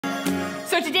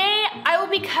So today I will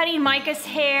be cutting Micah's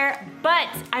hair, but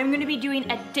I'm gonna be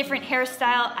doing a different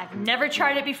hairstyle. I've never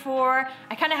tried it before.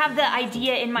 I kind of have the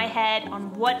idea in my head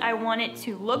on what I want it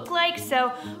to look like, so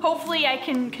hopefully I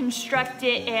can construct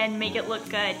it and make it look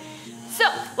good. So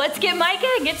let's get Micah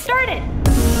and get started.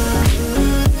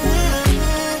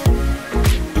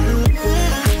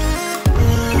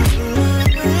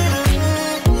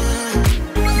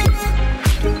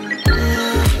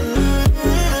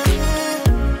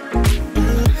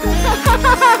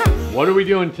 What are we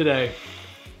doing today?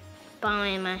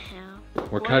 Buying my hair.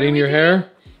 We're cutting your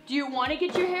hair? Do you want to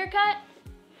get your hair cut?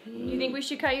 Do you think we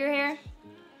should cut your hair?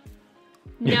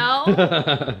 No?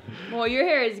 Well, your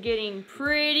hair is getting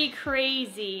pretty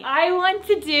crazy. I want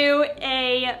to do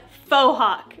a faux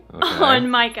hawk on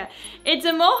Micah. It's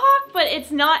a mohawk, but it's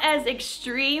not as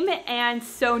extreme and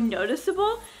so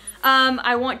noticeable.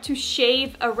 I want to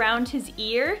shave around his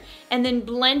ear and then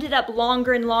blend it up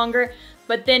longer and longer,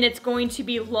 but then it's going to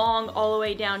be long all the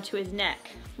way down to his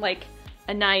neck. Like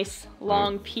a nice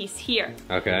long piece here.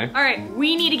 Okay. All right,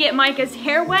 we need to get Micah's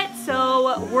hair wet,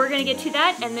 so we're gonna get to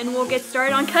that and then we'll get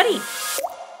started on cutting.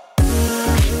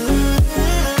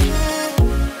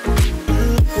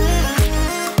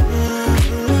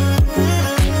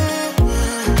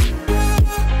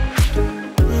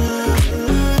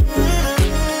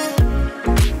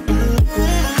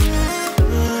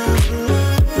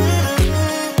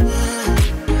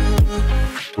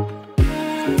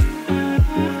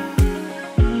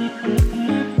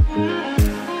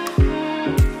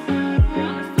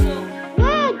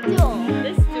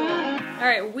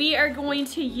 We are going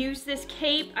to use this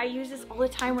cape. I use this all the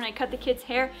time when I cut the kids'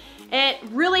 hair. It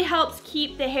really helps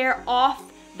keep the hair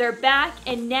off their back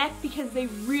and neck because they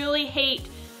really hate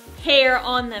hair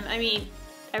on them. I mean,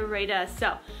 everybody does.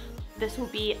 So this will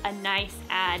be a nice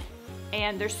ad.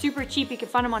 And they're super cheap. You can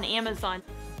find them on Amazon.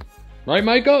 Right,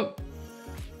 Micah?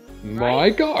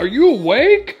 Right? Micah, are you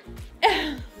awake?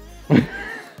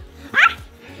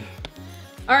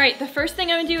 All right, the first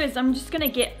thing I'm gonna do is I'm just gonna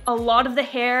get a lot of the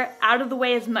hair out of the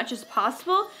way as much as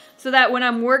possible so that when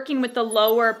I'm working with the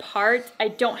lower part, I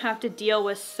don't have to deal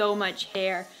with so much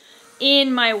hair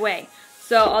in my way.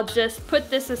 So I'll just put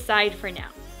this aside for now.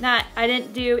 I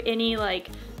didn't do any like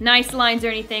nice lines or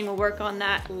anything. We'll work on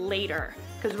that later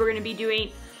because we're gonna be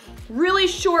doing really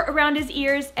short around his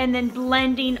ears and then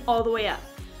blending all the way up.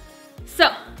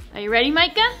 So, are you ready,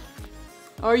 Micah?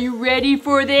 Are you ready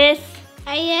for this?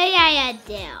 I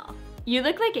do. You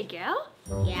look like a gal?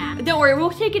 Yeah. Don't worry, we'll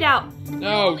take it out.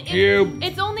 No, dude.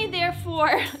 It's only there for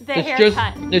the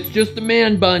haircut. It's just a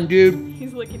man bun, dude.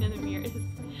 He's looking in the mirror.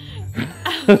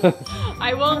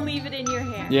 I won't leave it in your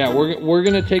hair. Yeah, we're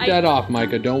gonna take that off,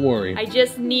 Micah. Don't worry. I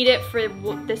just need it for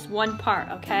this one part,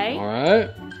 okay? All right.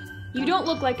 You don't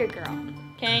look like a girl,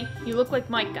 okay? You look like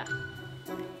Micah.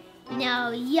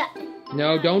 No, yeah.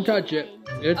 No, don't touch it.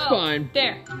 It's fine.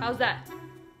 There. How's that?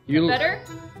 You look better?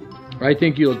 I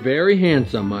think you look very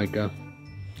handsome, Micah.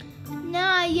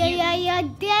 No, you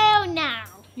do now.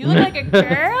 You look like a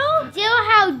girl? Do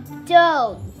how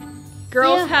do.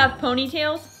 Girls have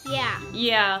ponytails? Yeah.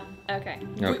 Yeah, okay.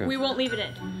 Okay. We won't leave it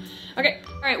in. Okay,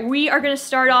 all right, we are gonna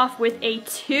start off with a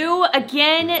 2.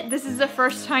 Again, this is the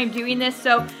first time doing this,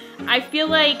 so I feel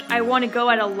like I wanna go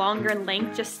at a longer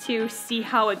length just to see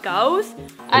how it goes.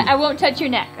 I won't touch your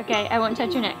neck, okay? I won't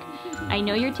touch your neck. I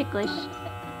know you're ticklish.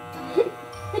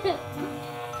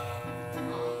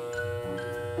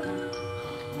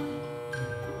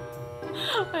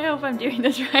 I hope I'm doing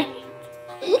this right.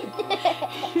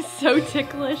 He's so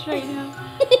ticklish right now.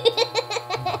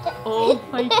 Oh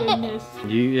my goodness.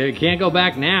 You can't go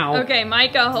back now. Okay,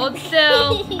 Micah, hold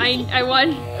still. I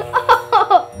want.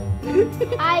 Oh,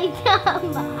 I got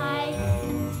my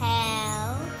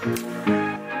tail.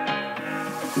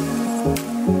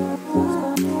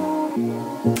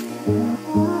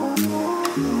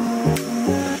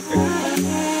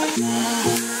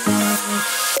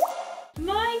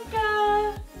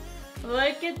 Micah,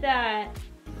 look at that.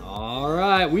 All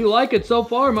right, we like it so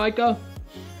far, Micah.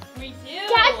 We do.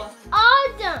 That's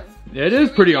awesome. It is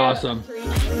pretty awesome.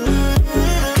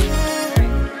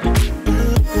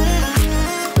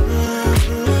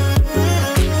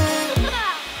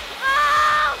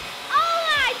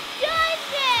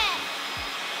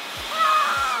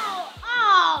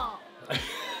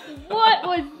 What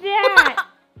was that?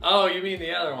 Oh, you mean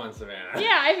the other one, Savannah?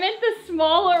 Yeah, I meant the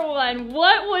smaller one.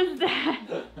 What was that?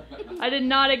 I did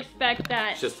not expect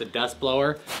that. It's just a dust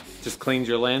blower, just cleans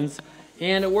your lens.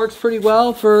 And it works pretty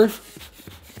well for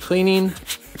cleaning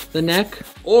the neck.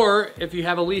 Or if you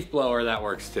have a leaf blower, that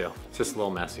works too. It's just a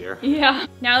little messier. Yeah.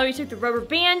 Now that we took the rubber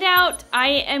band out, I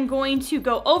am going to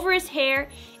go over his hair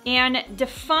and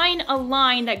define a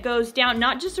line that goes down,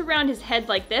 not just around his head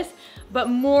like this, but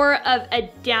more of a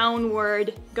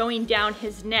downward going down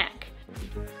his neck.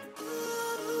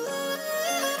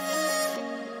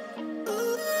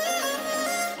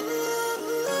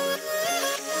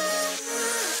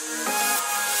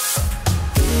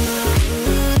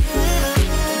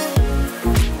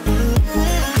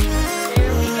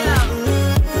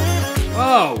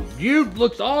 Oh, you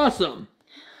looks awesome.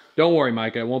 Don't worry,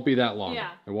 Micah, it won't be that long. Yeah.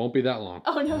 It won't be that long.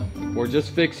 Oh no. We're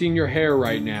just fixing your hair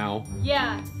right now.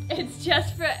 Yeah, it's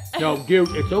just for... No,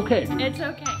 it's okay. It's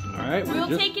okay. All right.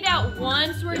 We'll take it out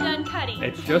once we're done cutting.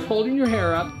 It's just holding your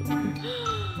hair up.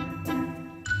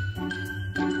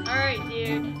 All right,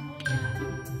 dude.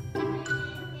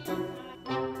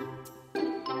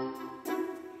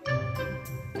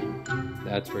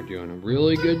 That's for doing a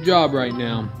really good job right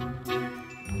now.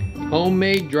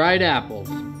 Homemade dried apples.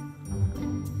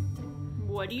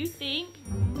 What do you think?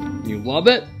 You love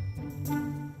it?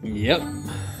 Yep.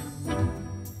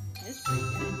 It's pretty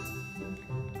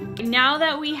good. Now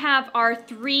that we have our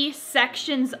 3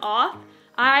 sections off,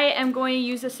 I am going to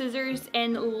use the scissors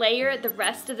and layer the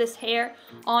rest of this hair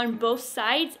on both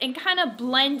sides and kind of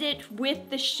blend it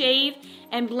with the shave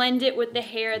and blend it with the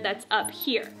hair that's up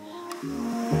here.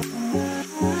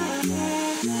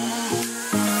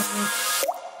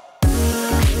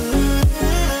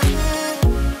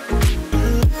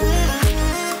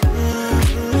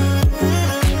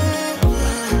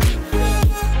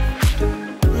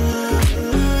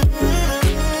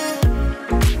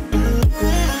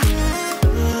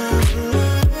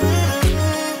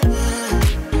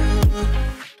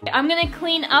 I'm gonna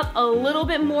clean up a little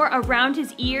bit more around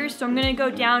his ears, so I'm gonna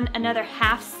go down another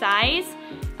half size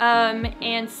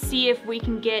and see if we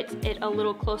can get it a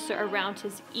little closer around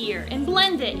his ear and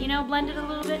blend it, you know, blend it a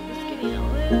little bit, just getting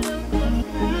a little closer.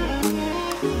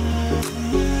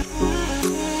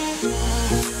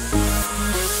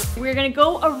 We're gonna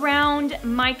go around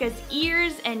Micah's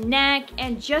ears and neck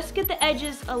and just get the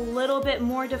edges a little bit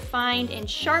more defined and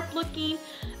sharp looking,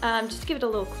 just give it a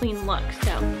little clean look,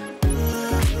 so.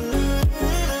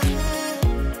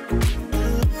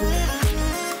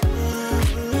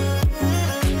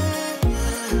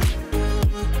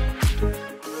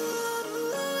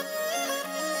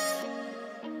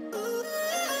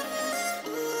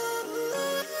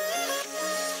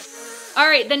 All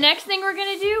right, the next thing we're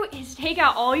gonna do is take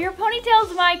out all your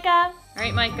ponytails, Micah. All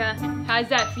right, Micah, how does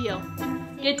that feel?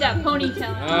 Get that ponytail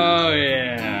out. Oh,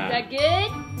 yeah. Is that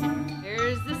good?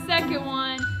 Here's the second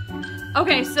one.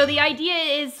 Okay, so the idea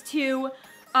is to,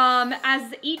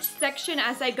 as each section,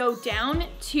 as I go down,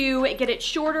 to get it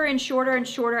shorter and shorter and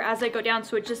shorter as I go down,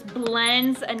 so it just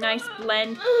blends, a nice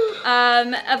blend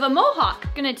of a mohawk.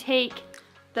 I'm gonna take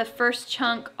the first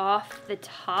chunk off the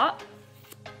top.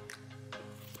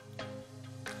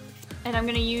 And I'm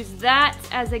gonna use that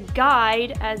as a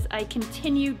guide as I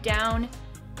continue down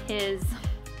his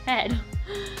head. And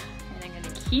I'm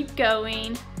gonna keep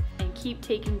going and keep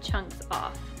taking chunks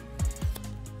off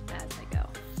as I go.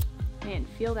 Man,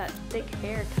 feel that thick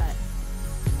haircut.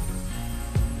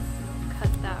 Cut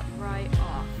that right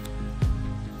off.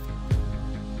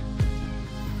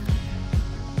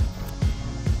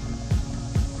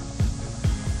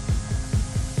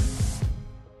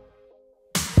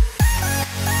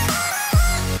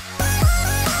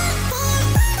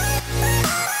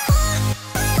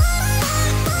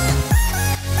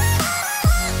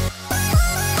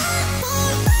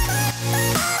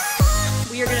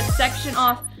 Section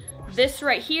off this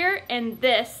right here and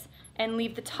this and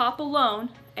leave the top alone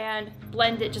and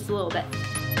blend it just a little bit.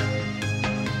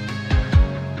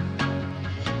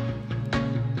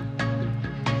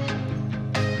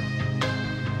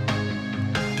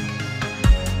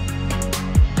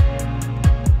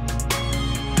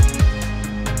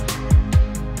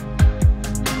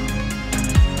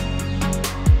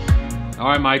 All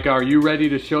right, Micah, are you ready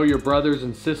to show your brothers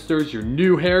and sisters your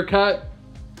new haircut?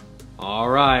 All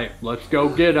right, let's go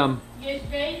get them. You guys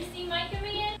ready to see Micah,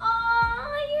 man?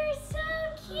 Oh, you're so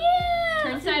cute.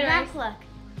 Turn side back look.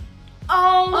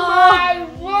 Oh my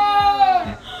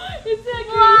word! Isn't that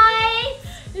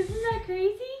crazy? Isn't that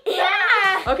crazy?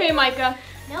 Yeah. Okay, Micah,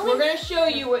 No, we're gonna show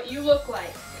you what you look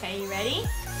like. Okay, you ready?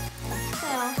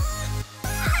 So.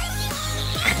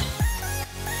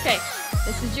 Okay,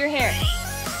 this is your hair.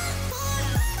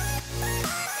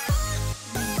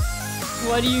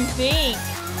 What do you think?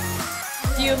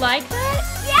 Do you like that?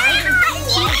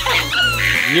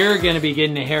 Yeah! You're gonna be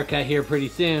getting a haircut here pretty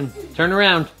soon. Turn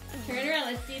around. Turn around,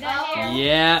 let's see that hair.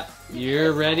 Yeah,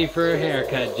 you're ready for a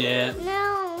haircut, Jet.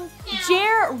 No.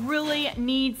 Jer really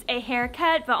needs a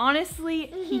haircut, but honestly,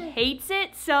 he hates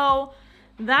it, so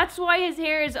that's why his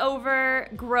hair is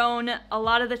overgrown a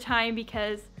lot of the time,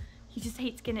 because he just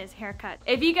hates getting his hair cut.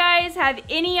 If you guys have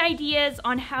any ideas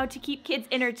on how to keep kids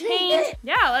entertained,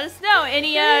 yeah, let us know.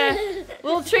 Any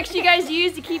little tricks you guys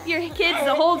use to keep your kids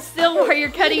to hold still while you're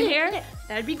cutting hair,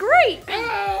 that'd be great.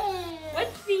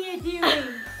 What's Fia doing?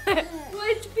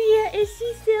 What's Fia? Is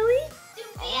she silly?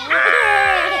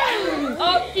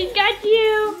 Oh, she's got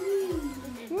you.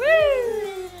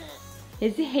 Woo!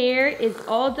 His hair is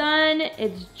all done.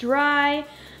 It's dry.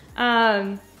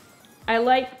 I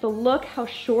like the look, how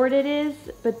short it is,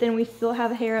 but then we still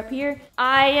have hair up here.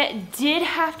 I did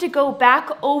have to go back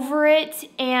over it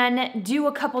and do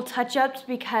a couple touch-ups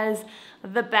because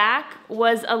the back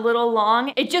was a little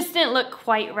long. It just didn't look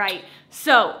quite right.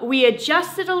 So we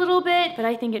adjusted a little bit, but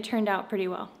I think it turned out pretty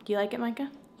well. Do you like it, Micah?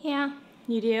 Yeah.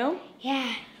 You do?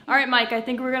 Yeah. All right, Mike, I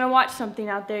think we're gonna watch something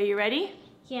out there. You ready?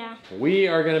 Yeah. We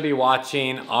are gonna be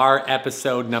watching our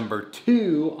episode number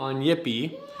 2 on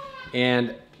Yippee,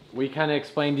 and we kind of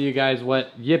explained to you guys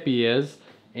what Yippee is,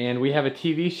 and we have a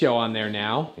TV show on there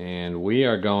now, and we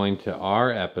are going to our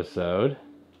episode.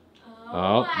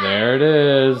 Oh, there it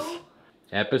is.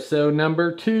 Episode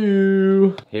number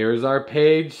 2. Here's our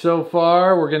page so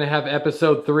far. We're gonna have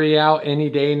episode 3 out any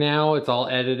day now. It's all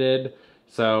edited,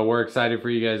 so we're excited for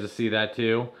you guys to see that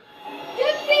too.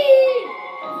 Yippee!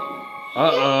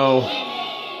 Uh-oh.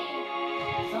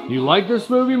 You like this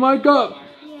movie, Micah?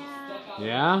 Yeah.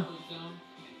 Yeah?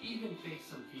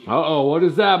 Uh-oh, what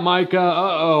is that, Micah?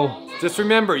 Uh-oh. Just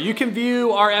remember, you can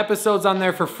view our episodes on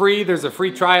there for free. There's a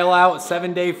free trial out,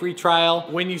 7-day free trial.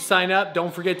 When you sign up,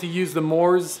 don't forget to use the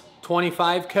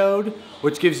MORES25 code,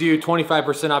 which gives you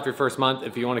 25% off your first month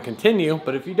if you want to continue.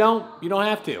 But if you don't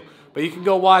have to. But you can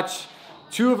go watch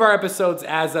 2 of our episodes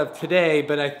as of today,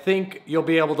 but I think you'll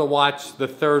be able to watch the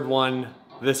 3rd one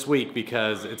this week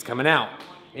because it's coming out.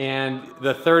 And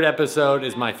the 3rd episode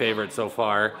is my favorite so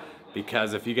far,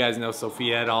 because if you guys know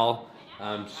Sophia at all,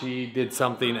 she did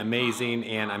something amazing,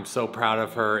 and I'm so proud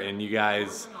of her. And you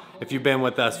guys, if you've been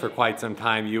with us for quite some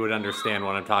time, you would understand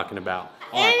what I'm talking about.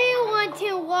 Everyone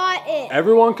can watch it.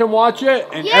 Everyone can watch it,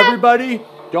 and everybody,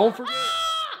 don't forget.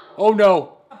 Oh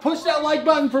no. Push that like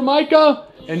button for Micah,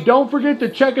 and don't forget to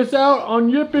check us out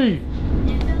on Yippee.